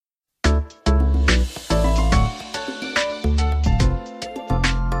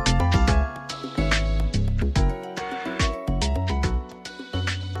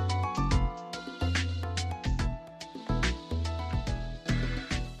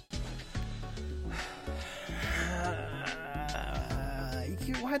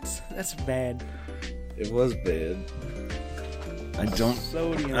What? That's bad. It was bad. I don't.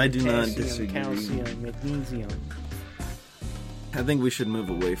 Sodium, I do not potassium, disagree. calcium, magnesium. I think we should move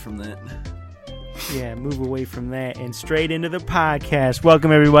away from that. Yeah, move away from that and straight into the podcast.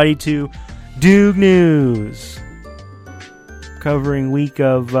 Welcome everybody to Doog News. Covering week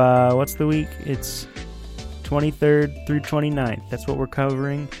of, what's the week? It's 23rd through 29th. That's what we're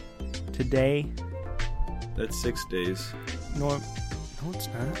covering today. That's 6 days. No, it's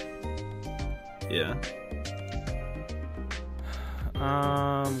not. Yeah.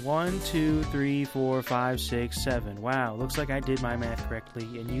 1, 2, 3, 4, 5, 6, 7. Wow, looks like I did my math correctly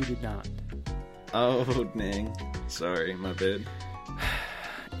and you did not. Oh, dang. Sorry, my bad.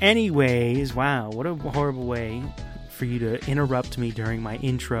 Anyways, wow, what a horrible way for you to interrupt me during my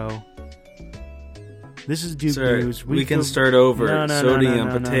intro. This is Doog News. We can start over. Sodium,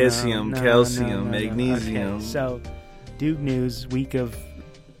 no, potassium, calcium, no. magnesium. Okay, so, Doog News, week of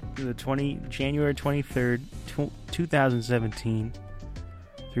the January 23rd, 2017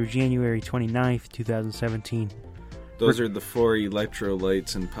 through January 29th, 2017. Those are the 4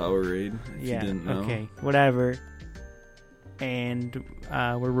 electrolytes in Powerade, if you didn't know. Okay, whatever. And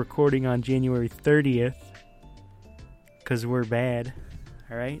we're recording on January 30th because we're bad.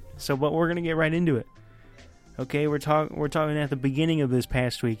 All right? So, but we're going to get right into it. Okay, we're talking at the beginning of this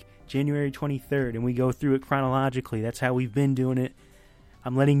past week, January 23rd, and we go through it chronologically. That's how we've been doing it.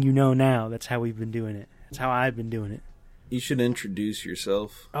 I'm letting you know now that's how we've been doing it. That's how I've been doing it. You should introduce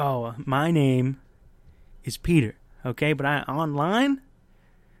yourself. Oh, my name is Peter, okay? But online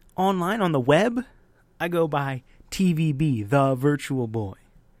on the web, I go by TVB, the Virtual Boy.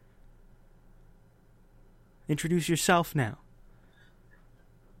 Introduce yourself now.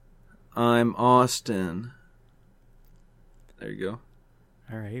 I'm Austin. There you go.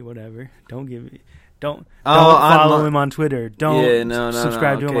 All right, whatever. Don't follow him on Twitter. Don't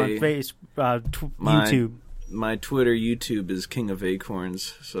subscribe to him on YouTube. My Twitter, YouTube is King of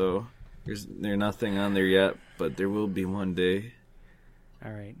Acorns, so there's nothing on there yet, but there will be one day.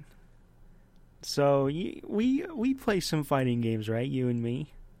 All right. So we play some fighting games, right? You and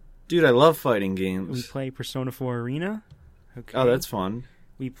me. Dude, I love fighting games. We play Persona 4 Arena. Okay. Oh, that's fun.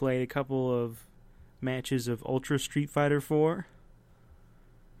 We played a couple of matches of Ultra Street Fighter 4.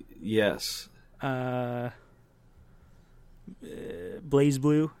 Yes. Blaze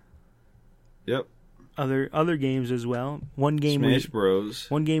Blue. Yep. Other games as well. Smash Bros.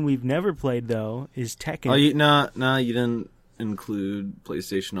 One game we've never played though is Tekken. Oh, you didn't include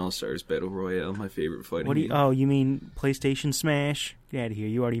PlayStation All-Stars Battle Royale, my favorite fighting game. Oh, you mean PlayStation Smash? Get out of here.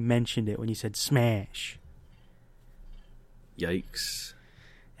 You already mentioned it when you said Smash. Yikes.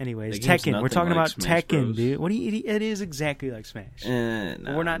 Anyways, Tekken. We're talking about Tekken, dude. It is exactly like Smash.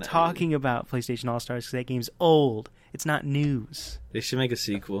 But we're not talking about PlayStation All-Stars because that game's old. It's not news. They should make a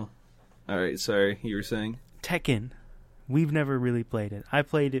sequel. Alright, sorry, you were saying? Tekken. We've never really played it. I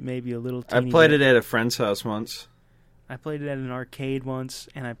played it maybe a little I played it at a friend's house once. I played it at an arcade once,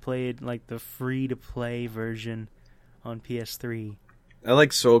 and I played like the free-to-play version on PS3. I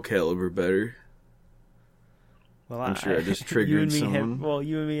like Soul Calibur better. Well, I'm sure I just triggered someone.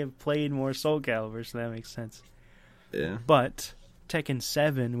 You and me have played more Soul Calibur, so that makes sense. Yeah. But Tekken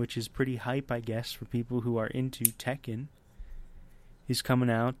 7, which is pretty hype, I guess, for people who are into Tekken, is coming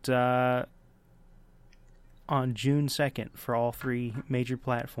out on June 2nd for all 3 major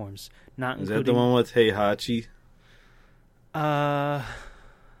platforms. Is that the one with Heihachi? And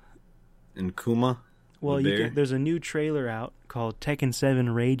Kuma? Well, there's a new trailer out called Tekken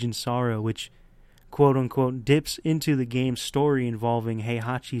 7 Rage and Sorrow, which quote-unquote dips into the game's story involving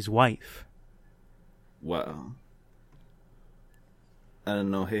Heihachi's wife. Wow. I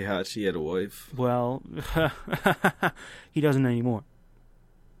didn't know Heihachi had a wife. Well, he doesn't anymore.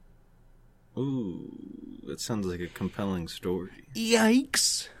 Ooh, that sounds like a compelling story.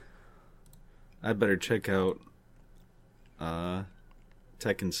 Yikes! I better check out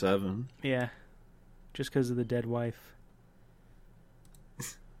Tekken 7. Yeah, just because of the dead wife.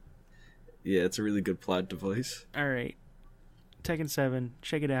 Yeah, it's a really good plot device. Alright. Tekken 7,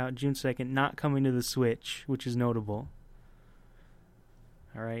 check it out, June 2nd, not coming to the Switch, which is notable.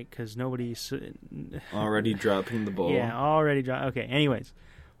 Alright, because nobody's... Already dropping the ball. Yeah, already dropping. Okay, anyways.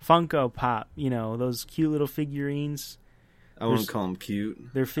 Funko Pop, those cute little figurines. I wouldn't call them cute.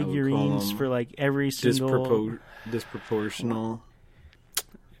 They're figurines for like every single... Disproportional.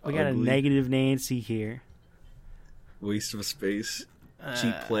 We got ugly. A negative Nancy here. Waste of space.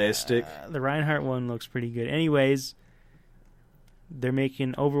 Cheap plastic. The Reinhardt one looks pretty good. Anyways, they're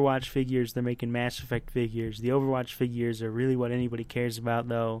making Overwatch figures. They're making Mass Effect figures. The Overwatch figures are really what anybody cares about,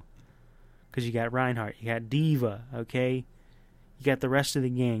 though. Because you got Reinhardt. You got Diva, okay? You got the rest of the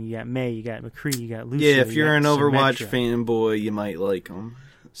gang. You got May, you got McCree, you got Lucio. Yeah, if you're an Overwatch Symmetra. fanboy, you might like them.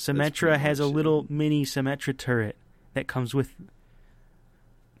 Symmetra has a little mini Symmetra turret that comes with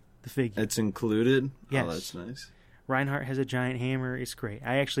the figure. It's included? Yes. Oh, that's nice. Reinhardt has a giant hammer. It's great.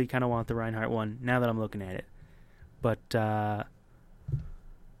 I actually kind of want the Reinhardt one now that I'm looking at it. But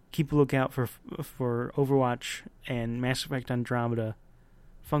keep a lookout for Overwatch and Mass Effect Andromeda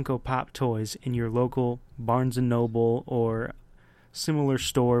Funko Pop toys in your local Barnes & Noble or similar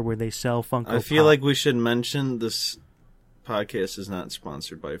store where they sell Funko Pop. I feel like we should mention this podcast is not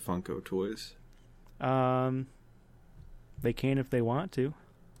sponsored by Funko Toys. They can if they want to.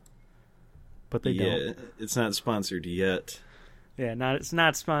 But they don't. Yeah, it's not sponsored yet. Yeah, it's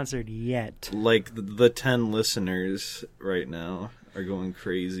not sponsored yet. Like, the 10 listeners right now are going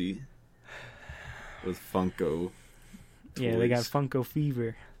crazy with Funko toys. Yeah, they got Funko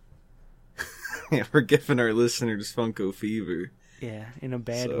fever. Yeah, we're giving our listeners Funko fever. Yeah, in a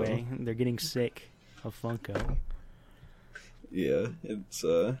bad way. They're getting sick of Funko. Yeah, it's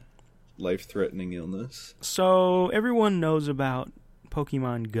a life-threatening illness. So, everyone knows about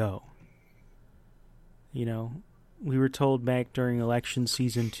Pokemon Go. You know, we were told back during election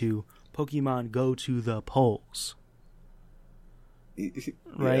season to Pokemon Go to the polls.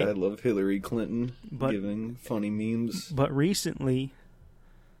 Right? Yeah, I love Hillary Clinton giving funny memes. But recently,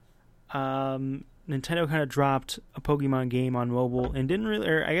 Nintendo kind of dropped a Pokemon game on mobile and didn't really,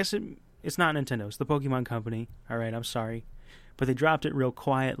 or I guess it's not Nintendo, it's the Pokemon Company. Alright, I'm sorry. But they dropped it real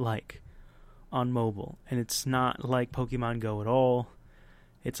quiet-like on mobile. And it's not like Pokemon Go at all.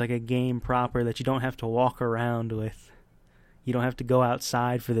 It's like a game proper that you don't have to walk around with. You don't have to go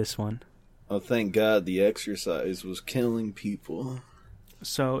outside for this one. Oh, thank God the exercise was killing people.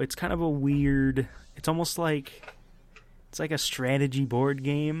 So it's kind of a weird... It's almost like... It's like a strategy board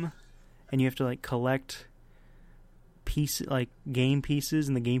game. And you have to like collect game pieces.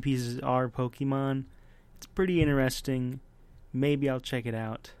 And the game pieces are Pokemon. It's pretty interesting. Maybe I'll check it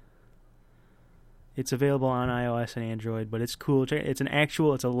out. It's available on iOS and Android, but it's cool. It's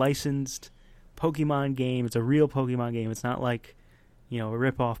a licensed Pokemon game. It's a real Pokemon game. It's not like, a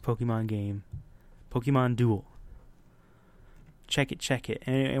rip-off Pokemon game. Pokemon Duel. Check it.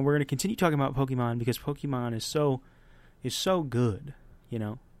 And we're going to continue talking about Pokemon because Pokemon is so good,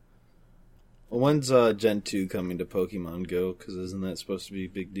 Well, when's Gen 2 coming to Pokemon Go? Because isn't that supposed to be a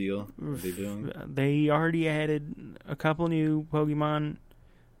big deal? What are they doing? They already added a couple new Pokemon,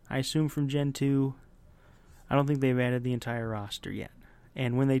 I assume from Gen 2. I don't think they've added the entire roster yet.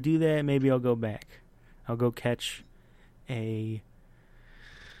 And when they do that, maybe I'll go back. I'll go catch a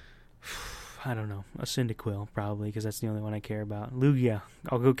Cyndaquil, probably, because that's the only one I care about. Lugia.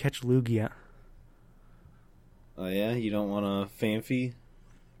 I'll go catch Lugia. Oh, yeah? You don't want a Phanpy?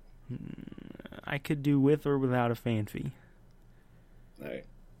 I could do with or without a Phanpy. Alright.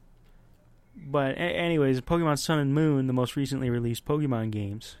 But anyways, Pokemon Sun and Moon, the most recently released Pokemon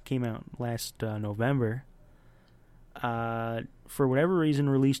games, came out last November. For whatever reason,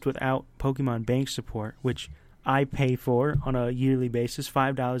 released without Pokemon Bank support, which I pay for on a yearly basis,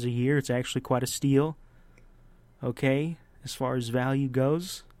 $5 a year. It's actually quite a steal. Okay, as far as value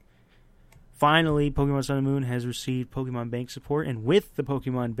goes. Finally, Pokemon Sun and Moon has received Pokemon Bank support, and with the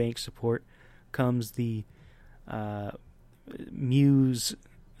Pokemon Bank support comes the Muse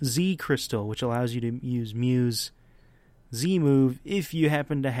Z Crystal, which allows you to use Muse Z move if you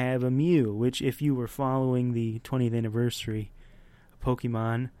happen to have a Mew, which if you were following the 20th anniversary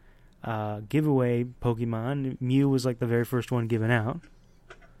Pokemon giveaway Pokemon, Mew was like the very first one given out.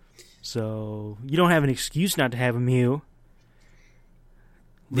 So you don't have an excuse not to have a Mew.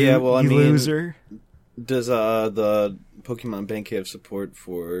 Yeah, well, loser. Does the Pokemon Bank have support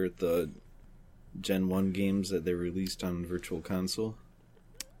for the Gen 1 games that they released on Virtual Console?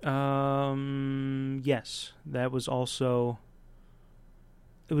 Yes. That was also...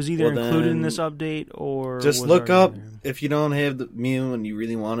 It was either included in this update or... Just look up, if you don't have the Mew and you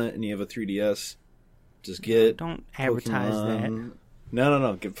really want it and you have a 3DS, just get Don't advertise Pokemon...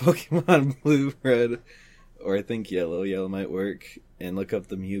 No. Get Pokemon Blue, Red, or I think Yellow. Yellow might work. And look up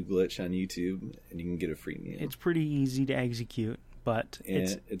the Mew glitch on YouTube and you can get a free Mew. It's pretty easy to execute, but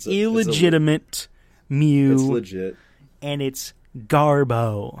yeah, it's illegitimate Mew. It's legit. And it's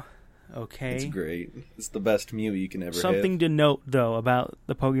Garbo. Okay? It's great. It's the best Mew you can ever have. Something to note, though, about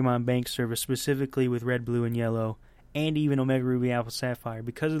the Pokemon Bank service, specifically with Red, Blue, and Yellow, and even Omega Ruby, Alpha, Sapphire.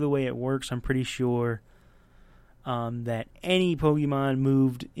 Because of the way it works, I'm pretty sure that any Pokemon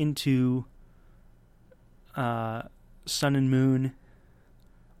moved into Sun and Moon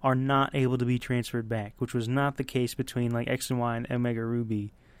are not able to be transferred back, which was not the case between like X and Y and Omega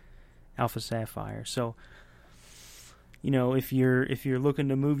Ruby, Alpha Sapphire. So if you're looking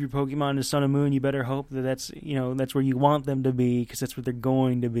to move your Pokemon to Sun and Moon, you better hope that that's where you want them to be, because that's what they're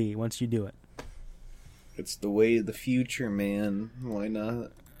going to be once you do it. It's the way of the future, man. Why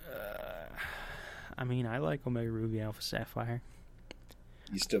not? I mean, I like Omega Ruby Alpha Sapphire.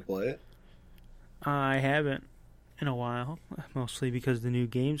 You still play it? I haven't in a while, mostly because the new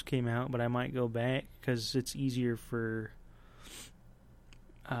games came out, but I might go back because it's easier for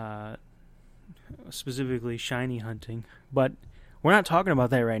specifically shiny hunting. But we're not talking about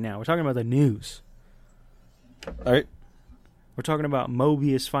that right now. We're talking about the news. All right. We're talking about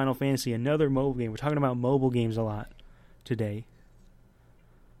Mobius Final Fantasy, another mobile game. We're talking about mobile games a lot today.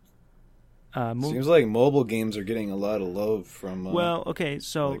 Seems like mobile games are getting a lot of love from... well, okay,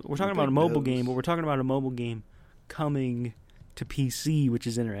 so we're talking about a mobile game, but we're talking about a mobile game coming to PC, which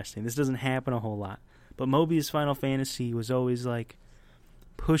is interesting. This doesn't happen a whole lot. But Mobius Final Fantasy was always, like,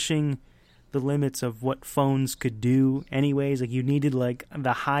 pushing the limits of what phones could do anyways. Like, you needed, like,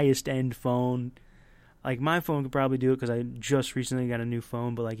 the highest-end phone. Like, my phone could probably do it because I just recently got a new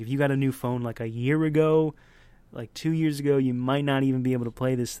phone. But, like, if you got a new phone, like, a year ago, like, 2 years ago, you might not even be able to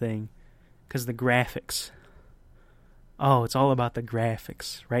play this thing because the graphics. Oh, it's all about the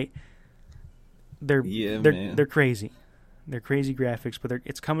graphics, right? They're crazy. They're crazy graphics, but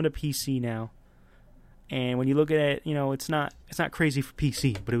it's coming to PC now. And when you look at it, it's not crazy for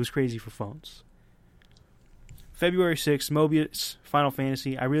PC, but it was crazy for phones. February 6th, Mobius Final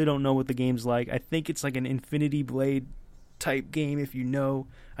Fantasy. I really don't know what the game's like. I think it's like an Infinity Blade type game, if you know.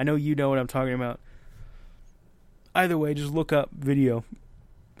 I know you know what I'm talking about. Either way, just look up video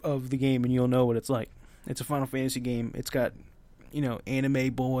of the game and you'll know what it's like. It's a Final Fantasy game. It's got,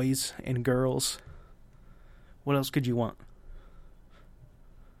 anime boys and girls. What else could you want?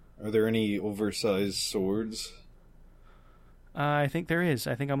 Are there any oversized swords? I think there is.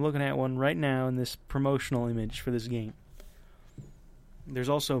 I think I'm looking at one right now in this promotional image for this game. There's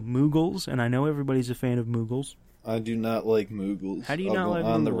also Moogles, and I know everybody's a fan of Moogles. I do not like Moogles. How do you not like Moogles?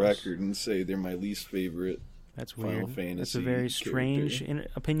 I'll go on the record and say they're my least favorite. That's weird. Final Fantasy. That's a very strange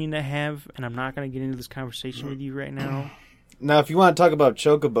opinion to have, and I'm not going to get into this conversation with you right now. Now, if you want to talk about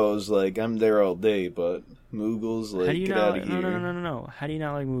chocobos, like, I'm there all day, but Moogles, like, get out of here. No. How do you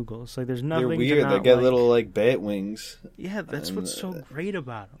not like Moogles? Like, there's nothing. They're weird. They got little, like, bat wings. Yeah, that's what's so great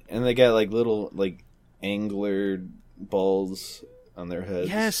about them. And they got, like, little, like, angler balls on their heads.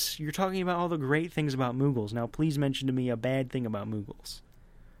 Yes, you're talking about all the great things about Moogles. Now, please mention to me a bad thing about Moogles.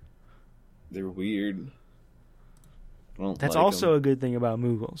 They're weird. That's also a good thing about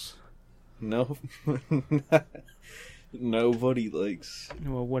Moogles. No. Nobody likes...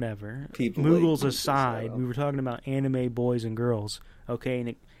 Well, whatever. People Moogles aside, we were talking about anime boys and girls,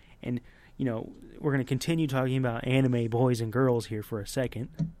 okay? And we're going to continue talking about anime boys and girls here for a second.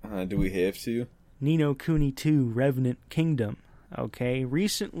 Do we have to? Ni no Kuni 2 Revenant Kingdom, okay?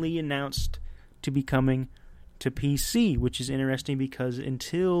 Recently announced to be coming to PC, which is interesting because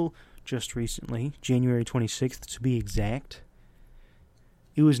until just recently, January 26th to be exact,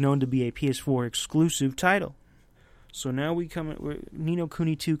 it was known to be a PS4 exclusive title. So now Ni no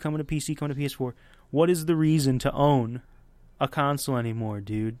Kuni 2 coming to PC, coming to PS4. What is the reason to own a console anymore,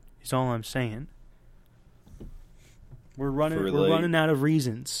 dude? Is all I'm saying. We're running out of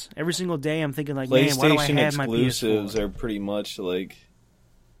reasons. Every single day I'm thinking like, man, why do I have my PS4? PlayStation exclusives are pretty much like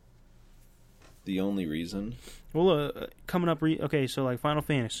the only reason. Well, coming up, okay, so like Final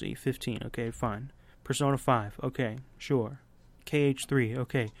Fantasy 15, okay, fine. Persona 5, okay, sure. KH3,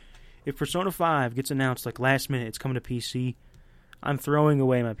 okay. If Persona 5 gets announced like last minute, it's coming to PC, I'm throwing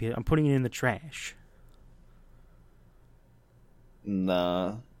away my PS. I'm putting it in the trash.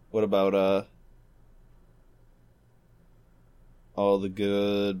 Nah. What about all the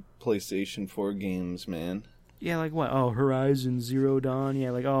good PlayStation 4 games, man? Yeah, like what? Oh, Horizon Zero Dawn. Yeah,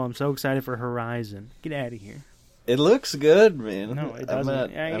 like, oh, I'm so excited for Horizon. Get out of here. It looks good, man. No, it doesn't. I'm not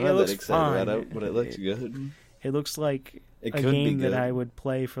that excited about it, but it looks good. It looks like a game that I would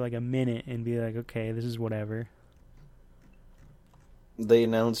play for like a minute and be like, okay, this is whatever. They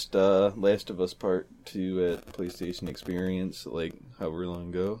announced Last of Us Part 2 at PlayStation Experience, like, however long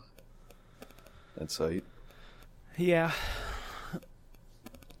ago. That site. Yeah.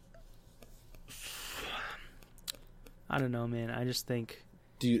 I don't know, man. I just think...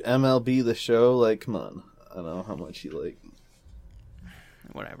 Dude, MLB The Show, like, come on. I don't know how much you like.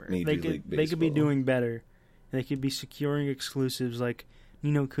 Whatever. They could be doing better. They could be securing exclusives like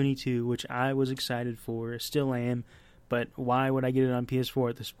Ni no Kuni 2, which I was excited for, still am, but why would I get it on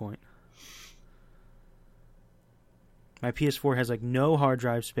PS4 at this point? My PS4 has like no hard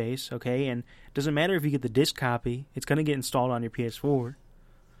drive space, okay, and it doesn't matter if you get the disc copy, it's going to get installed on your PS4.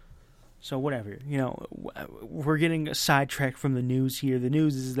 So whatever, we're getting sidetracked from the news here. The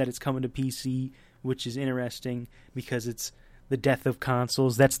news is that it's coming to PC, which is interesting because it's the death of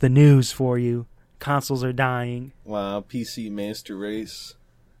consoles. That's the news for you. Consoles are dying. Wow, PC master race.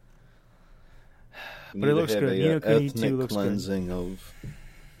 But it looks good. Ni no Kuni 2 looks good. Cleansing of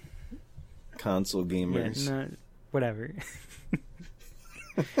console gamers. Yeah, whatever.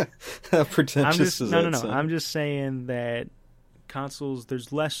 How pretentious is that? No. I'm just saying that consoles,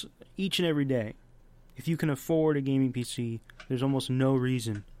 there's less each and every day. If you can afford a gaming PC, there's almost no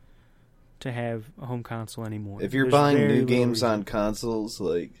reason to have a home console anymore. If you're buying new games on consoles,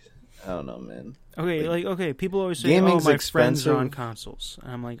 like, I don't know, man. Okay, people always say, gaming's my expensive. Friends are on consoles.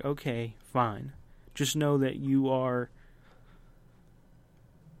 And I'm like, okay, fine. Just know that you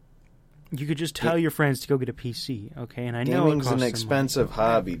could just tell your friends to go get a PC, okay? And I know gaming's an expensive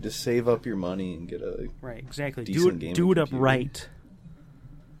hobby. Just save up your money and get a right, exactly. Do it up right.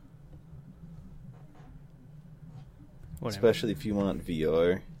 Whatever. Especially if you want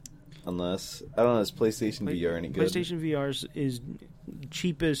VR. Unless, I don't know, is PlayStation VR any good? PlayStation VR is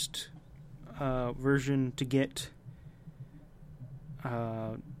cheapest version to get,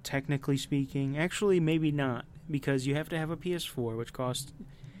 technically speaking. Actually, maybe not, because you have to have a PS4, which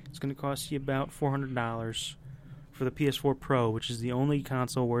it's going to cost you about $400 for the PS4 Pro, which is the only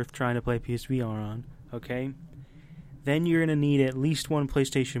console worth trying to play PSVR on, okay? Then you're going to need at least one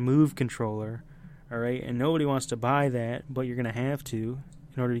PlayStation Move controller, alright? And nobody wants to buy that, but you're going to have to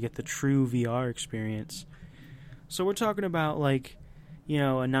in order to get the true VR experience. So we're talking about, like, a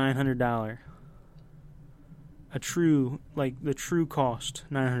 $900. The true cost,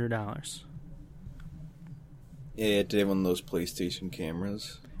 $900. Yeah, you have to have one of those PlayStation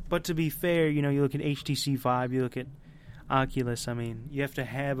cameras. But to be fair, you look at HTC Vive, you look at Oculus, I mean, you have to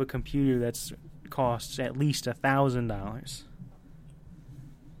have a computer that costs at least $1,000.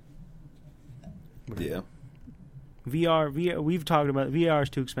 Yeah. VR, we've talked about VR is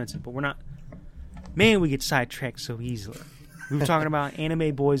too expensive, but we're not. Man, we get sidetracked so easily. We were talking about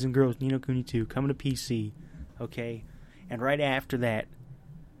anime boys and girls, Ni no Kuni 2 coming to PC, okay, and right after that,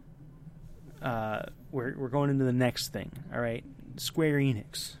 we're going into the next thing. All right, Square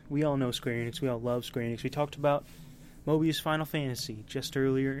Enix. We all know Square Enix. We all love Square Enix. We talked about Mobius Final Fantasy just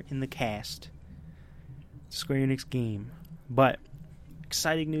earlier in the cast. Square Enix game, but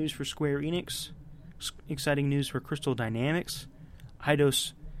exciting news for Square Enix. Exciting news for Crystal Dynamics,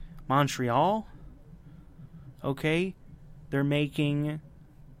 Eidos Montreal. Okay, they're making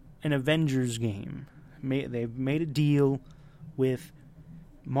an Avengers game. They've made a deal with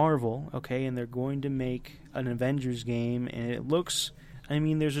Marvel, okay, and they're going to make an Avengers game, and it looks,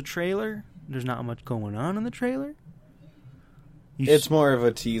 there's a trailer. There's not much going on in the trailer. It's more of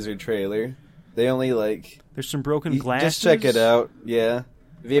a teaser trailer. They only, there's some broken glasses. Just check it out, yeah.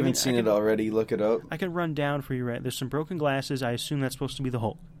 If you haven't seen it already, look it up. I can run down for you, right? There's some broken glasses. I assume that's supposed to be the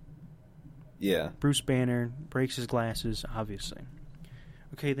Hulk. Yeah. Bruce Banner breaks his glasses, obviously.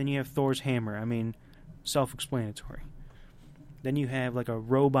 Okay, then you have Thor's hammer. Self-explanatory. Then you have, a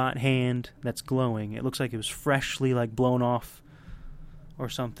robot hand that's glowing. It looks like it was freshly, blown off or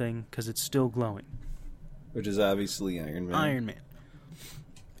something, because it's still glowing. Which is obviously Iron Man. Iron Man.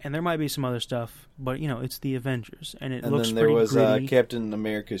 And there might be some other stuff, but, it's the Avengers, and it looks pretty gritty. And then there was Captain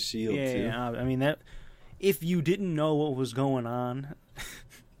America's shield, too. Yeah, that... If you didn't know what was going on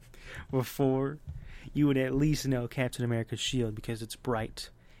before, you would at least know Captain America's shield, because it's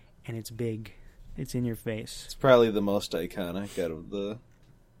bright, and it's big. It's in your face. It's probably the most iconic out of the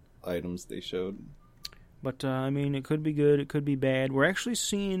items they showed. But, it could be good, it could be bad. We're actually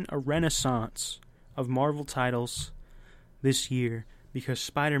seeing a renaissance of Marvel titles this year, because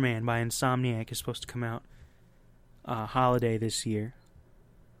Spider-Man by Insomniac is supposed to come out holiday this year.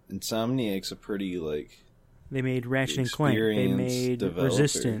 Insomniac's a pretty, They made Ratchet and Clank. They made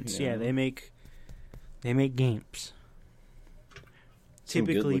Resistance. Yeah, they make games.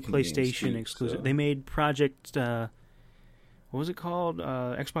 Typically PlayStation exclusive. So. They made Project... what was it called?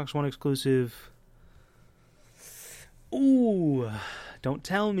 Xbox One exclusive... Ooh... Don't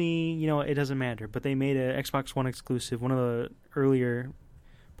tell me, it doesn't matter. But they made an Xbox One exclusive, one of the earlier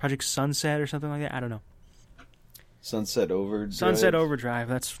Project Sunset or something like that. I don't know. Sunset Overdrive. Sunset Overdrive.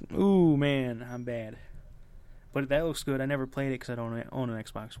 That's, ooh, man, I'm bad. But that looks good. I never played it because I don't own an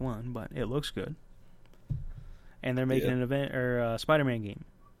Xbox One, but it looks good. And they're making an Spider-Man game.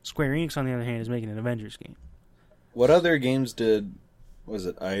 Square Enix, on the other hand, is making an Avengers game. What other games was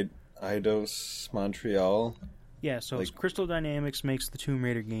it Eidos Montreal? Yeah, so Crystal Dynamics makes the Tomb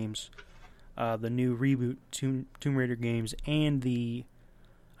Raider games, the new reboot Tomb Raider games, and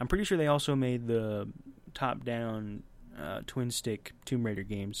I'm pretty sure they also made the top-down twin stick Tomb Raider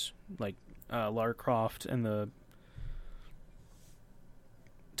games, like Lara Croft and the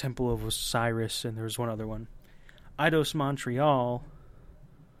Temple of Osiris, and there was one other one. Eidos Montreal,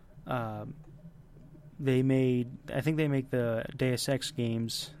 I think they make the Deus Ex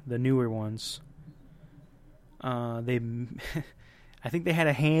games, the newer ones. I think they had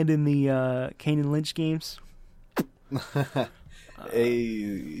a hand in the Kane and Lynch games.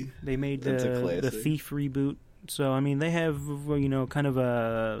 Hey, they made the Thief reboot. So I mean, they have kind of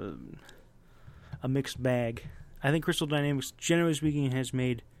a mixed bag. I think Crystal Dynamics, generally speaking, has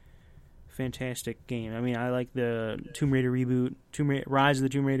made fantastic game. I mean, I like the Tomb Raider reboot. Rise of the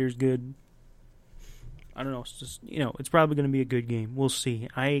Tomb Raider is good. I don't know. It's just it's probably going to be a good game. We'll see.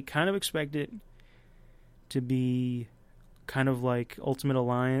 I kind of expect it to be kind of like Ultimate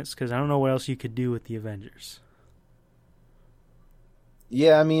Alliance because I don't know what else you could do with the Avengers.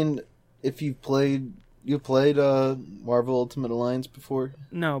 Yeah, I mean, if you played Marvel Ultimate Alliance before?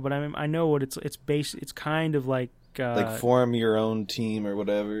 No, but I know what it's based. It's kind of like form your own team or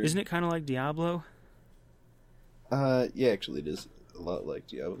whatever. Isn't it kind of like Diablo? Yeah, actually, it is a lot like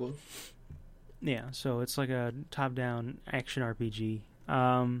Diablo. Yeah, so it's like a top-down action RPG.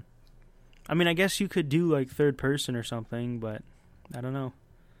 I mean, I guess you could do like third person or something, but I don't know.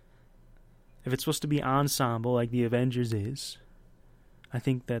 If it's supposed to be ensemble like the Avengers is, I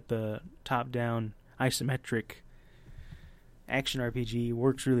think that the top-down isometric action RPG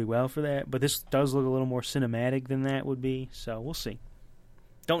works really well for that, but this does look a little more cinematic than that would be, so we'll see.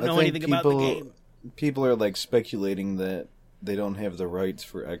 Don't know anything about the game. People are like speculating that they don't have the rights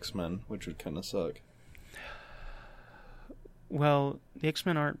for X-Men, which would kind of suck. Well, the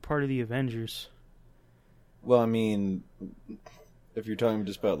X-Men aren't part of the Avengers. Well, I mean, if you're talking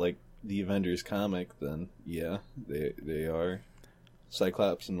just about like the Avengers comic, then yeah, they are.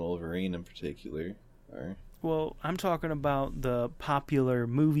 Cyclops and Wolverine in particular are. Well, I'm talking about the popular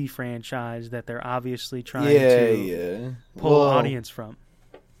movie franchise that they're obviously trying to pull an audience from.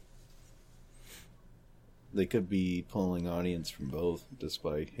 They could be pulling audience from both,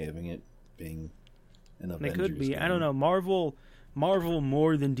 despite having it being an Avengers They could be. game. I don't know. Marvel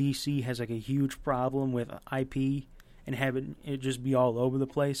more than DC has like a huge problem with IP and having it just be all over the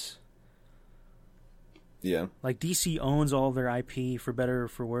place. Yeah. Like DC owns all of their IP for better or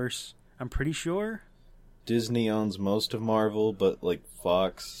for worse. I'm pretty sure. Disney owns most of Marvel, but like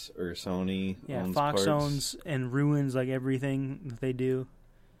Fox or Sony owns Fox parts. owns and ruins like everything that they do.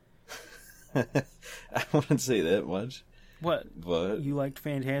 I wouldn't say that much. What? But you liked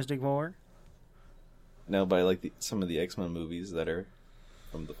Fantastic Four? No, but I like some of the X-Men movies that are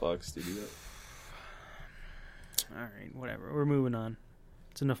from the Fox studio. Alright, whatever. We're moving on.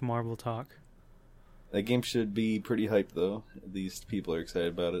 It's enough Marvel talk. That game should be pretty hyped, though. At least people are excited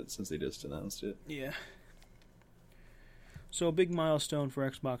about it since they just announced it. Yeah. So a big milestone for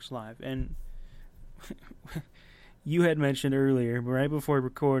Xbox Live. And you had mentioned earlier, right before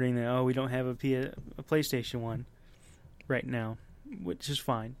recording, that, we don't have a PlayStation 1 right now, which is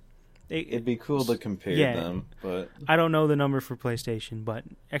fine. It'd be cool to compare them, but I don't know the number for PlayStation, but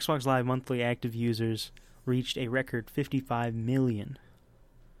Xbox Live monthly active users reached a record 55 million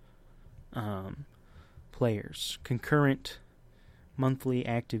players, concurrent monthly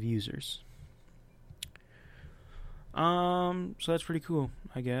active users. So that's pretty cool,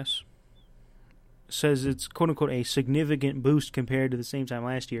 I guess. Says it's quote unquote a significant boost compared to the same time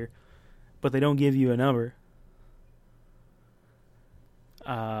last year, but they don't give you a number.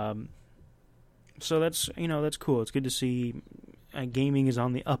 So that's cool. It's good to see gaming is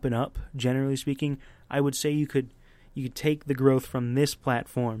on the up and up. Generally speaking, I would say you could take the growth from this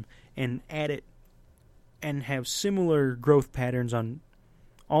platform and add it and have similar growth patterns on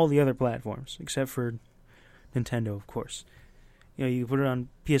all the other platforms except for Nintendo, of course. You put it on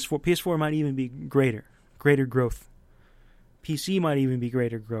PS4. PS4 might even be greater growth. PC might even be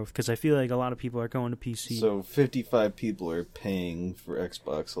greater growth because I feel like a lot of people are going to PC. So 55 people are paying for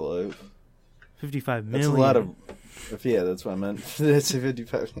Xbox Live. 55 million. That's a lot of... Yeah, that's what I meant. That's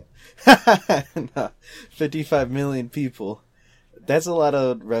 55... No, 55 million people. That's a lot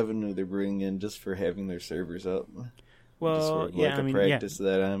of revenue they're bringing in just for having their servers up. Well, just for, practice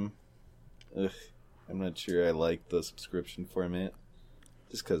that I'm not sure I like the subscription format.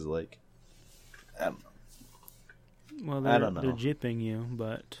 Just because, I don't know. Well, I don't know. They're gypping you,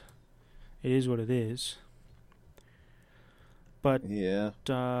 but it is what it is. But yeah.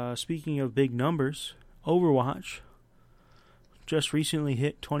 Speaking of big numbers, Overwatch just recently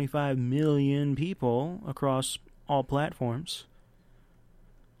hit 25 million people across all platforms.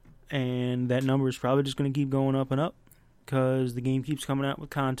 And that number is probably just going to keep going up and up because the game keeps coming out with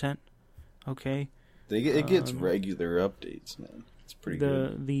content. Okay. It gets regular updates, man. It's pretty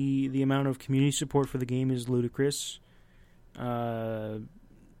good. The amount of community support for the game is ludicrous. You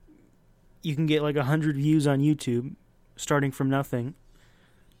can get like 100 views on YouTube, starting from nothing,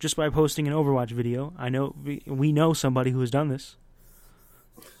 just by posting an Overwatch video. I know we know somebody who has done this.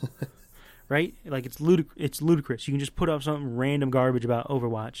 Right? Like it's ludicrous. You can just put up some random garbage about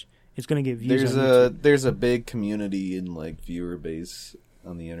Overwatch. It's going to get views. There's a big community and like viewer base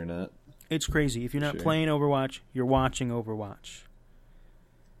on the internet. It's crazy. If you're not playing Overwatch, you're watching Overwatch.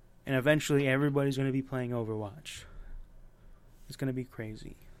 And eventually everybody's going to be playing Overwatch. It's going to be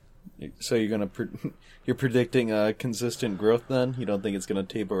crazy. So you're predicting consistent growth then? You don't think it's going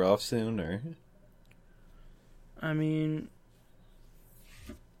to taper off soon, or? I mean,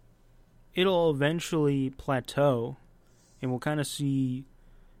 it'll eventually plateau, and we'll kind of see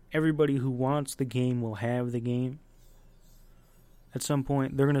everybody who wants the game will have the game. At some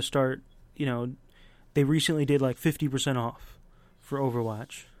point, they're going to start, they recently did like 50% off for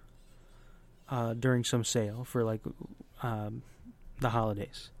Overwatch during some sale for like the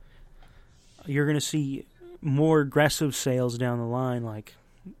holidays. You're going to see more aggressive sales down the line, like,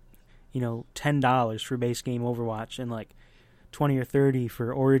 $10 for base game Overwatch and like 20 or 30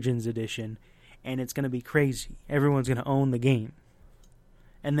 for Origins Edition, and it's going to be crazy. Everyone's going to own the game.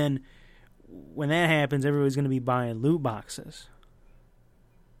 And then when that happens, everybody's going to be buying loot boxes.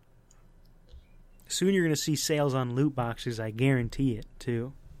 Soon you're going to see sales on loot boxes, I guarantee it,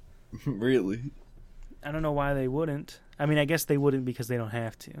 too. Really? I don't know why they wouldn't. I mean, I guess they wouldn't because they don't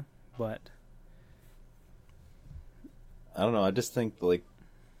have to, but I don't know. I just think, like,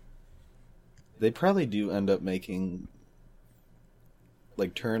 they probably do end up making,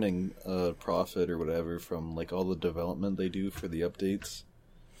 like, turning a profit or whatever from, like, all the development they do for the updates.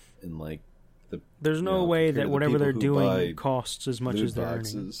 And, like, there's no way that whatever they're doing costs as much as they're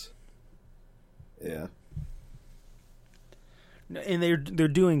earning. Yeah. And they're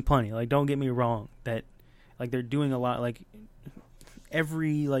doing plenty. Like, don't get me wrong. That, like, they're doing a lot. Like,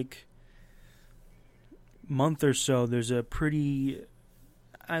 every, like, month or so, there's a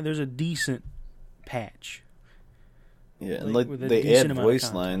decent patch. Yeah, and like they add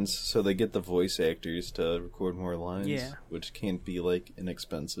voice lines, so they get the voice actors to record more lines, which can't be like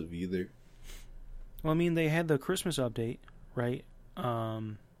inexpensive either. Well, I mean, they had the Christmas update, right?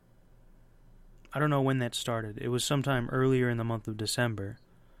 I don't know when that started. It was sometime earlier in the month of December,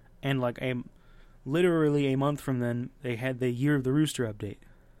 and like literally a month from then, they had the Year of the Rooster update,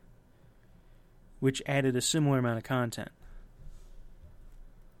 which added a similar amount of content.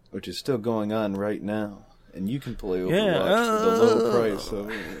 Which is still going on right now. And you can play Overwatch for the low price of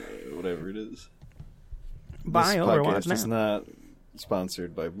whatever it is. Buy Overwatch now. It's not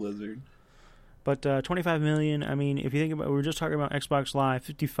sponsored by Blizzard. But 25 million, I mean, if you think about we were just talking about Xbox Live,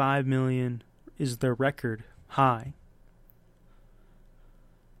 55 million is their record high.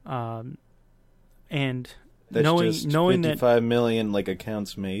 And that's knowing just knowing 55 million like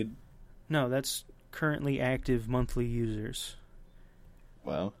accounts made? No, that's currently active monthly users.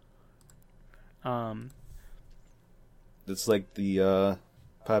 Wow. It's like the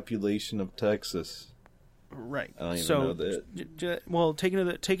population of Texas. Right. I don't even know that. Well, take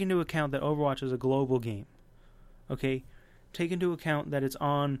into account that Overwatch is a global game. Okay? Take into account that it's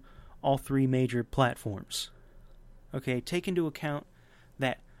on all three major platforms. Okay? Take into account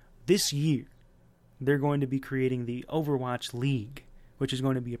that this year they're going to be creating the Overwatch League, which is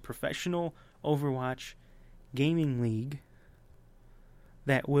going to be a professional Overwatch gaming league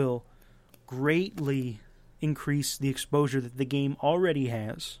that will greatly increase the exposure that the game already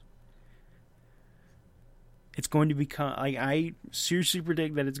has. It's going to become... I seriously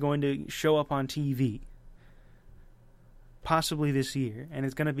predict that it's going to show up on TV. Possibly this year. And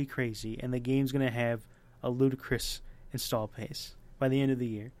it's going to be crazy. And the game's going to have a ludicrous install pace by the end of the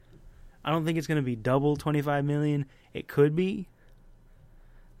year. I don't think it's going to be double 25 million. It could be.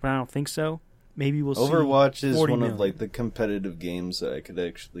 But I don't think so. Maybe we'll see. Overwatch is one million. of like the competitive games that I could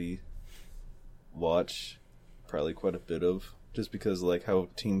actually watch probably quite a bit of, just because like how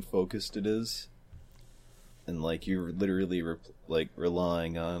team focused it is, and like you're literally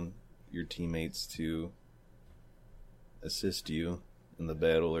relying on your teammates to assist you in the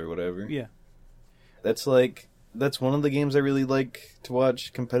battle or whatever. Yeah, that's one of the games I really like to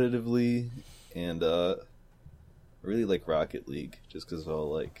watch competitively, and I really like Rocket League just because of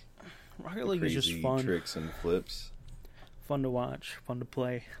all like Rocket League is just fun. Tricks and flips. Fun to watch, fun to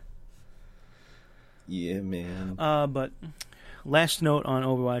play. Yeah, man. But last note on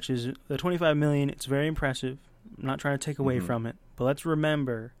Overwatch is the 25 million, it's very impressive. I'm not trying to take away from it, but let's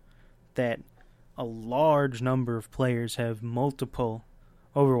remember that a large number of players have multiple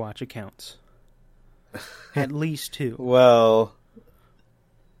Overwatch accounts. At least 2. Well,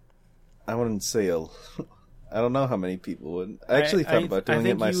 I wouldn't say I don't know how many people would. I actually thought about doing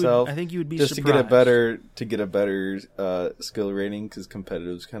it myself. I think you would be just surprised. to get a better skill rating, because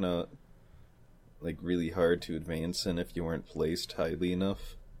competitive's kind of like really hard to advance in if you weren't placed highly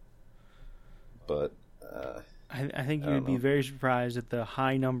enough. But I think you would be very surprised at the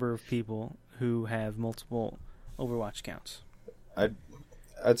high number of people who have multiple Overwatch accounts.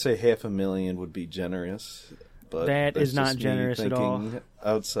 I'd say 500,000 would be generous, but that is not generous at all.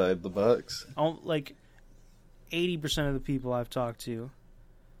 Outside the box, like 80% of the people I've talked to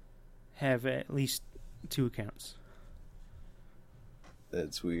have at least 2 accounts.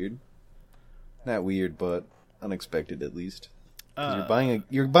 That's weird. Not weird, but unexpected at least. 'Cause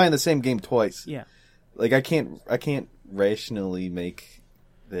you're buying the same game twice. Yeah. Like I can't rationally make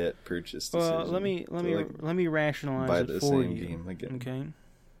that purchase decision. Well, let me rationalize buy it the for same you. game again. Okay.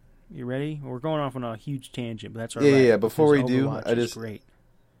 You ready? We're going off on a huge tangent, but that's all yeah, right. Yeah, before we do, Great.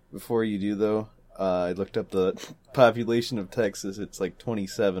 Before you do though, I looked up the population of Texas. It's like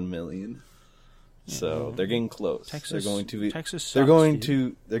 27 million. So they're getting close. Texas, they're going to be, Texas sucks, they're going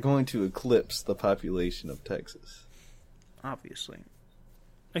dude. to eclipse the population of Texas. Obviously.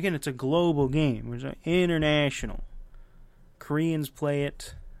 Again, it's a global game. It's international. Koreans play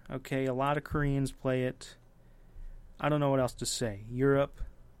it. Okay, a lot of Koreans play it. I don't know what else to say. Europe.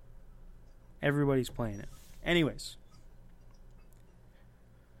 Everybody's playing it. Anyways.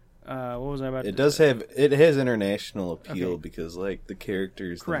 What was I about to say? It has international appeal, okay. Because like the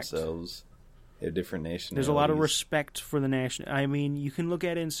characters themselves have different nationalities. There's a lot of respect for the I mean, you can look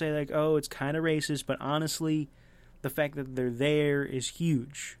at it and say like, oh, it's kind of racist, but honestly, the fact that they're there is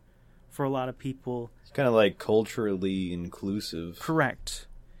huge for a lot of people. It's kind of like culturally inclusive. Correct.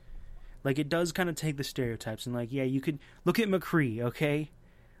 Like, it does kind of take the stereotypes and, like, yeah, you could look at McCree, okay?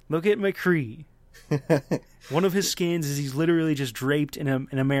 Look at McCree. One of his skins is he's literally just draped in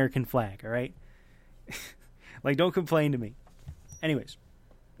an American flag, all right? Like, don't complain to me. Anyways.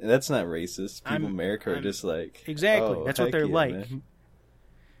 That's not racist. People in America are just like... Exactly. Oh, that's what they're like. Man.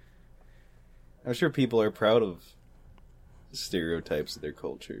 I'm sure people are proud of stereotypes of their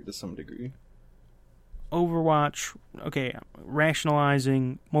culture to some degree. Overwatch, okay,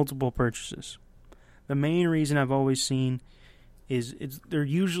 rationalizing multiple purchases. The main reason I've always seen is they're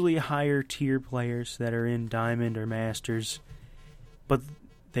usually higher tier players that are in Diamond or Masters, but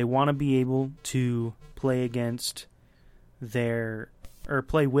they want to be able to play against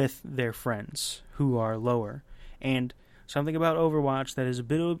play with their friends who are lower. And something about Overwatch that is a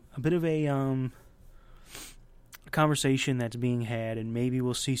bit of a conversation that's being had, and maybe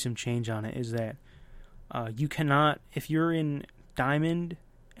we'll see some change on it, is that you cannot, if you're in Diamond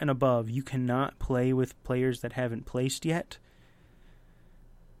and above, you cannot play with players that haven't placed yet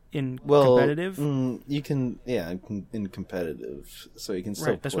in competitive. You can, in competitive, so you can still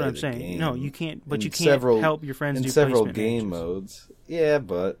right, that's play what I'm the saying. game. No, you can't, but you can't help your friends in do several placement game matches. modes. Yeah,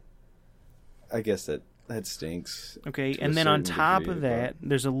 but I guess that stinks. Okay, and then on top of that,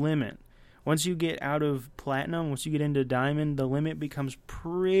 there's a limit. Once you get out of Platinum, once you get into Diamond, the limit becomes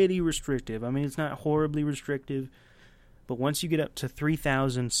pretty restrictive. I mean, it's not horribly restrictive, but once you get up to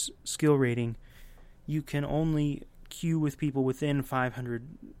 3,000 skill rating, you can only queue with people within 500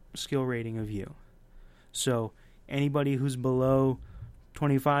 skill rating of you. So anybody who's below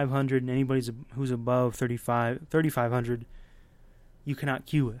 2,500 and anybody who's above 3,500, you cannot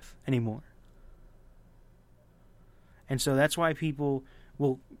queue with anymore. And so that's why people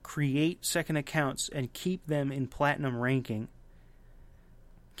will create second accounts and keep them in platinum ranking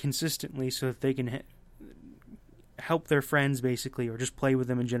consistently so that they can help their friends, basically, or just play with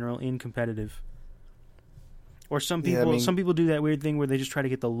them in general in competitive. Or some people do that weird thing where they just try to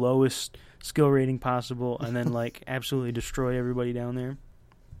get the lowest skill rating possible and then like absolutely destroy everybody down there.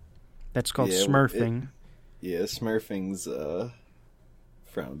 That's called smurfing. Smurfing's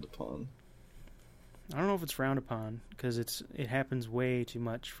frowned upon. I don't know if it's frowned upon, because it happens way too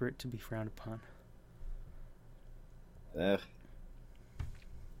much for it to be frowned upon.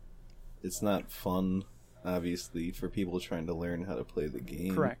 It's not fun, obviously, for people trying to learn how to play the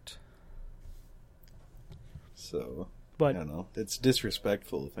game. Correct. So, but I don't know. It's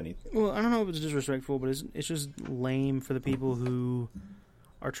disrespectful, if anything. Well, I don't know if it's disrespectful, but it's just lame for the people who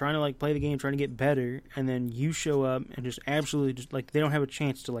are trying to like play the game, trying to get better, and then you show up and just absolutely just like they don't have a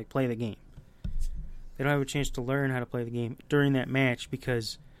chance to like play the game. They don't have a chance to learn how to play the game during that match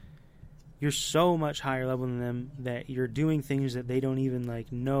because you're so much higher level than them that you're doing things that they don't even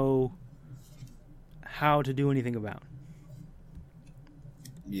like know how to do anything about.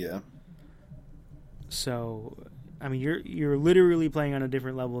 Yeah. So, I mean, you're literally playing on a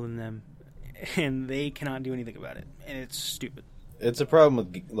different level than them and they cannot do anything about it, and it's stupid. It's a problem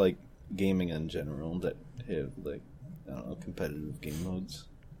with like gaming in general that have like I don't know competitive game modes.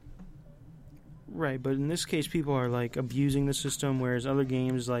 Right, but in this case, people are like abusing the system, whereas other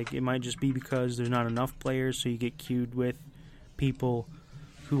games, like it might just be because there's not enough players, so you get queued with people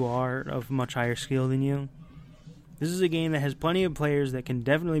who are of much higher skill than you. This is a game that has plenty of players that can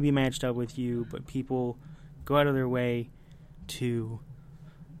definitely be matched up with you, but people go out of their way to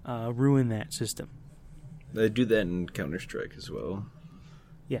ruin that system. They do that in Counter-Strike as well.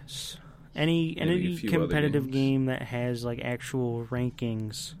 Yes, any competitive game that has like actual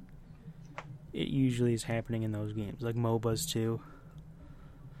rankings. It usually is happening in those games, like MOBAs too.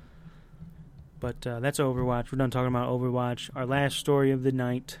 But that's Overwatch. We're done talking about Overwatch. Our last story of the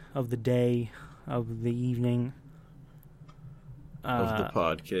night, of the day, of the evening. Of the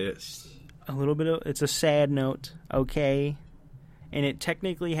podcast. A little bit of... It's a sad note, okay? And it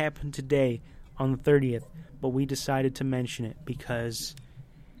technically happened today, on the 30th, but we decided to mention it because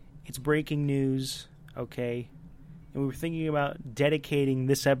it's breaking news, okay? And we were thinking about dedicating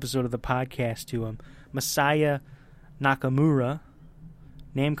this episode of the podcast to him. Masaya Nakamura,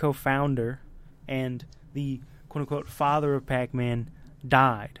 Namco founder, and the quote-unquote father of Pac-Man,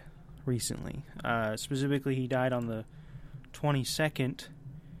 died recently. Specifically, he died on the 22nd,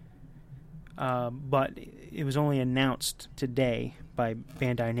 but it was only announced today by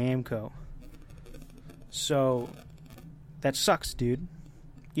Bandai Namco. So, that sucks, dude.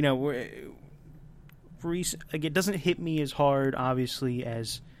 You know, like it doesn't hit me as hard, obviously,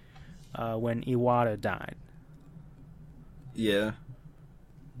 as when Iwata died. Yeah.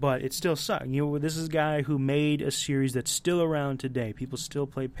 But it still sucks. You know, this is a guy who made a series that's still around today. People still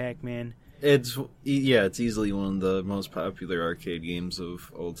play Pac-Man. It's easily one of the most popular arcade games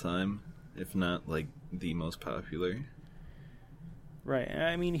of all time, if not like the most popular. Right.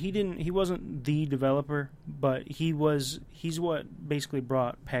 I mean, he wasn't the developer, but he's what basically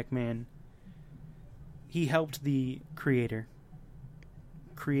brought Pac-Man. He helped the creator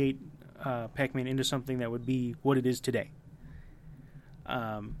create Pac-Man into something that would be what it is today.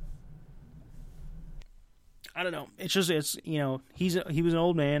 I don't know. It's you know, he was an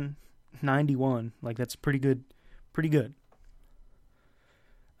old man, 91. Like that's pretty good. Pretty good.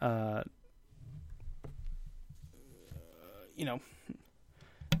 You know,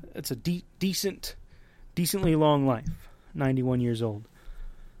 it's a decently long life. 91 years old.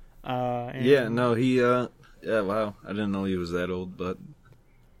 Wow. I didn't know he was that old, but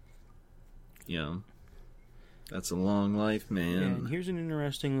you know, that's a long life, man. Yeah, and here's an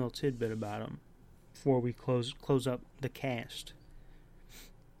interesting little tidbit about him before we close up the cast.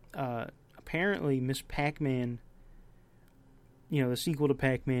 Apparently, Miss Pac-Man, you know, the sequel to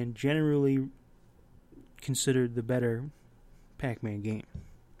Pac-Man, generally considered the better Pac-Man game.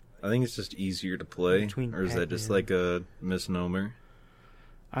 I think it's just easier to play, or is that just like a misnomer?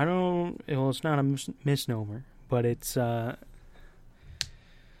 It's not a misnomer, but it's, I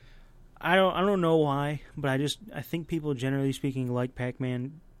don't know why, but I think people generally speaking like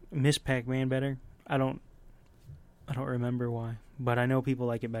Miss Pac-Man better. I don't remember why, but I know people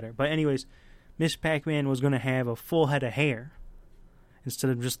like it better. But anyways, Miss Pac-Man was going to have a full head of hair instead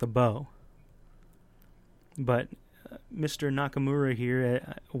of just the bow. But Mr. Nakamura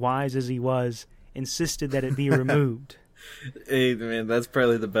here, wise as he was, insisted that it be removed. Hey, man, that's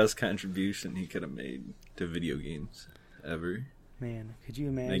probably the best contribution he could have made to video games ever. Man, could you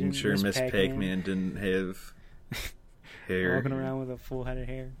imagine making sure Miss Pac-Man didn't have hair, walking around with a full head of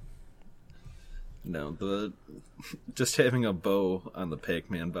hair? No, just having a bow on the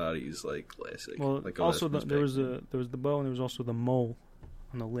Pac-Man body is like classic. Well, like also there was the bow, and there was also the mole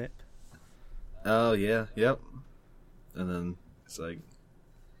on the lip. Oh yeah, yep. And then it's like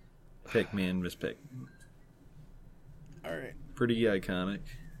Pac-Man, Miss Pac. All right, pretty iconic.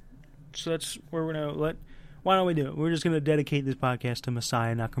 So that's where we're gonna Why don't we do it? We're just gonna dedicate this podcast to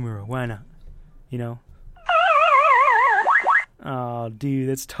Masaya Nakamura. Why not? You know. Oh, dude,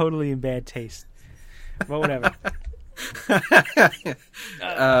 that's totally in bad taste. But whatever.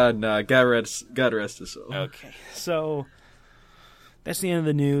 No, God rest his soul. Okay, so that's the end of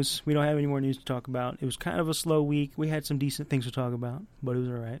the news. We don't have any more news to talk about. It was kind of a slow week. We had some decent things to talk about, but it was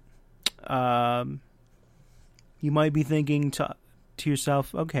all right. You might be thinking to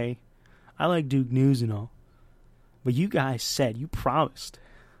yourself, okay, I like Doog News and all, but you guys said, you promised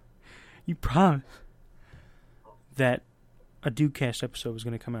that a Doogcast episode was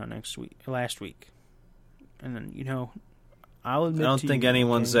going to come out last week. And then, you know, I'll admit I don't think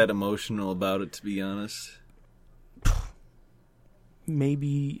anyone's that emotional about it, to be honest.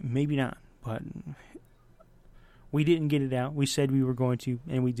 Maybe not, but we didn't get it out. We said we were going to,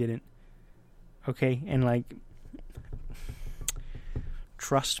 and we didn't. Okay, and like,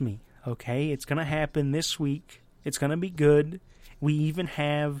 trust me. Okay, it's gonna happen this week. It's gonna be good. We even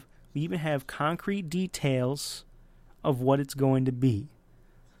have concrete details of what it's going to be.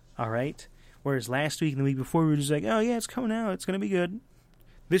 All right. Whereas last week and the week before, we were just like, oh yeah, it's coming out. It's gonna be good.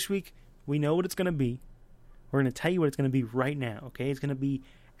 This week, we know what it's gonna be. We're gonna tell you what it's gonna be right now. Okay, it's gonna be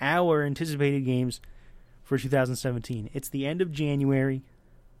our anticipated games for 2017. It's the end of January.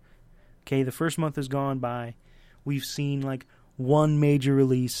 Okay, the first month has gone by. We've seen like one major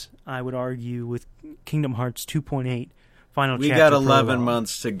release, I would argue, with Kingdom Hearts 2.8 Final Chapter. We got 11 Prologue.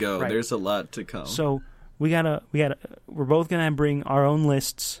 months to go. Right. There's a lot to come. So we're both gonna bring our own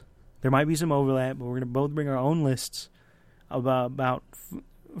lists. There might be some overlap, but we're gonna both bring our own lists about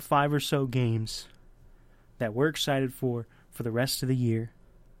 5 or so games that we're excited for the rest of the year.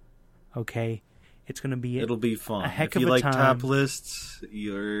 Okay, it's gonna be it'll be fun. A heck if of you a like time. Top lists,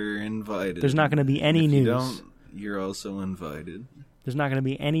 you're invited. There's not gonna be any if news. You don't, you're also invited. There's not gonna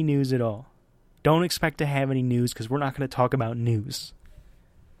be any news at all. Don't expect to have any news because we're not gonna talk about news.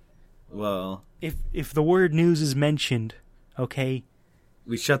 Well, if the word news is mentioned, okay,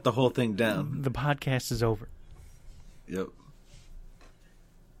 we shut the whole thing down. the podcast is over. Yep.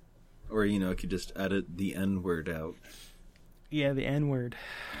 Or, could just edit the N-word out. Yeah, the N-word.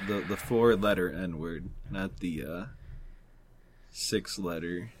 The 4-letter N-word, not the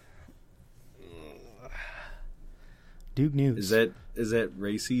 6-letter. Doog News. Is that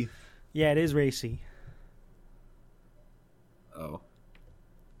racy? Yeah, it is racy. Oh.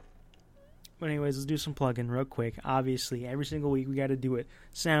 But anyways, let's do some plugging real quick. Obviously, every single week we got to do it.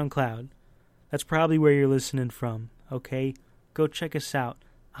 SoundCloud. That's probably where you're listening from, okay? Go check us out.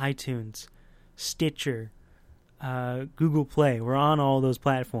 iTunes, Stitcher, Google Play. We're on all those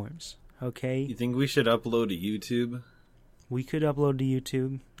platforms, okay? You think we should upload to YouTube? We could upload to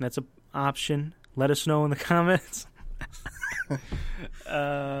YouTube. That's an option. Let us know in the comments.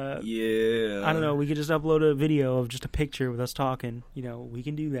 Yeah. I don't know. We could just upload a video of just a picture with us talking. We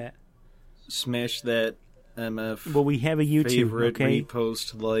can do that. Smash that MF. But we have a YouTube, favorite, okay?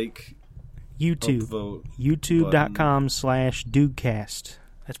 repost, like, YouTube. upvote. YouTube.com/Doogcast.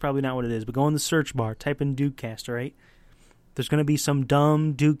 That's probably not what it is, but go in the search bar, type in Doogcast, all right? There's going to be some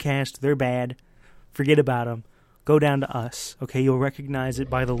dumb Doogcast. They're bad. Forget about them. Go down to us, okay? You'll recognize it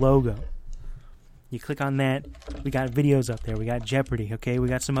by the logo. You click on that. We got videos up there. We got Jeopardy, okay? We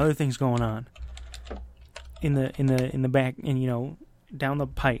got some other things going on in the back, and down the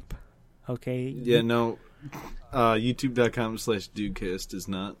pipe, okay? Yeah, no. YouTube.com/Doogcast is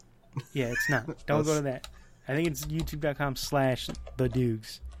not. Yeah, it's not. Don't go to that. I think it's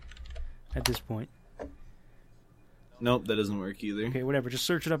youtube.com/thedoogs at this point. Nope, that doesn't work either. Okay, whatever. Just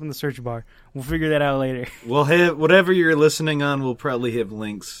search it up in the search bar. We'll figure that out later. We'll have whatever you're listening on. We'll probably have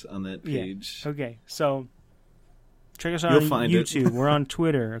links on that page. Yeah. Okay, so check us out You'll on find YouTube. it. We're on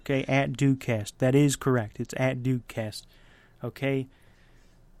Twitter. Okay, @Doogcast. That is correct. It's @Doogcast. Okay,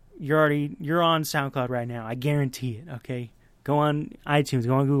 you're on SoundCloud right now. I guarantee it. Okay, go on iTunes.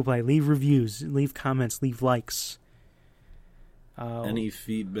 Go on Google Play. Leave reviews. Leave comments. Leave likes. Any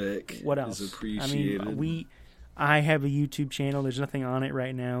feedback What else? is appreciated. I have a YouTube channel. There's nothing on it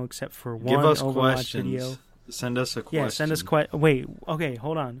right now except for one Give us Overwatch questions. video. Send us a question. Yeah, send us Wait, okay,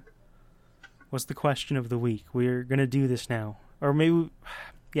 hold on. What's the question of the week? We're gonna do this now, or maybe,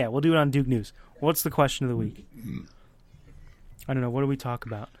 we'll do it on Doog News. What's the question of the week? I don't know. What do we talk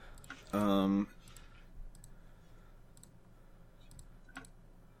about? Well,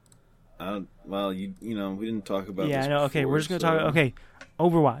 we didn't talk about. Yeah, this I know. Okay, before, we're just gonna talk. Okay,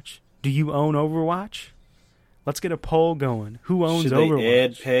 Overwatch. Do you own Overwatch? Let's get a poll going. Who owns should Overwatch? they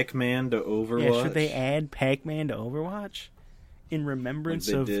add Pac-Man to Overwatch? Yeah, should they add Pac-Man to Overwatch in remembrance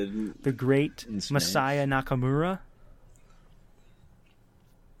like of the great Masaya Nakamura?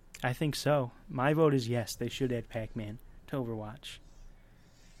 I think so. My vote is yes. They should add Pac-Man to Overwatch.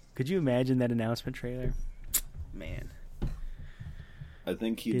 Could you imagine that announcement trailer? Man. I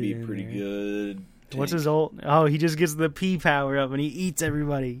think he'd be pretty good. What's his ult? Oh, he just gets the P power up and he eats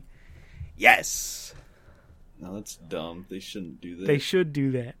everybody. Yes! No, that's dumb. They shouldn't do that. They should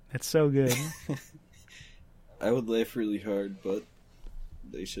do that. That's so good. I would laugh really hard, but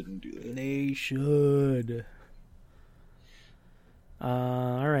they shouldn't do that. They should.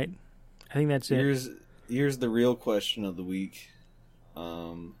 All right. I think that's it. Here's the real question of the week.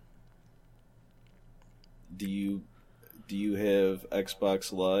 Do you have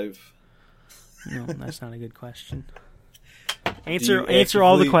Xbox Live? No, that's not a good question. Answer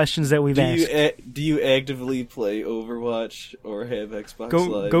all the questions that we've asked. Do you actively play Overwatch or have Xbox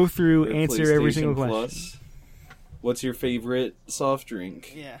Live? Go through, or answer every PlayStation single Plus? question. What's your favorite soft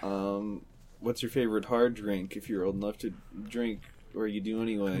drink? Yeah. What's your favorite hard drink if you're old enough to drink, or you do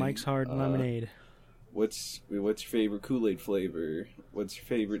anyway? Mike's Hard Lemonade. What's your favorite Kool-Aid flavor? What's your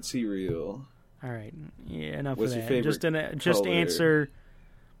favorite cereal? All right. Yeah, enough What's of your that. favorite Just color? answer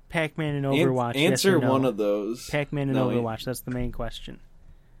Pac-Man and Overwatch. Answer yes or no. one of those. Pac-Man and No, Overwatch. That's the main question.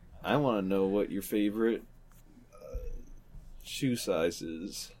 I want to know what your favorite shoe size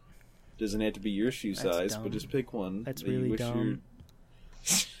is. Doesn't have to be your shoe size, dumb. but just pick one. That's that you really wish dumb.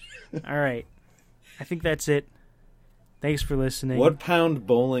 All right. I think that's it. Thanks for listening. What pound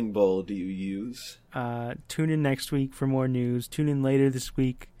bowling ball do you use? Tune in next week for more news. Tune in later this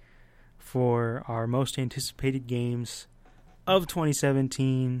week for our most anticipated games of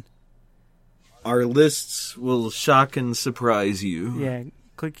 2017. Our lists will shock and surprise you. Yeah,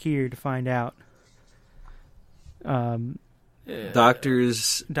 click here to find out.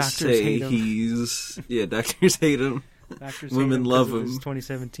 Doctors say hate him. he's... Yeah, doctors hate him. Doctors Women love him.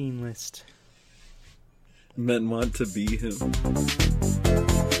 2017 list. Men want to be him.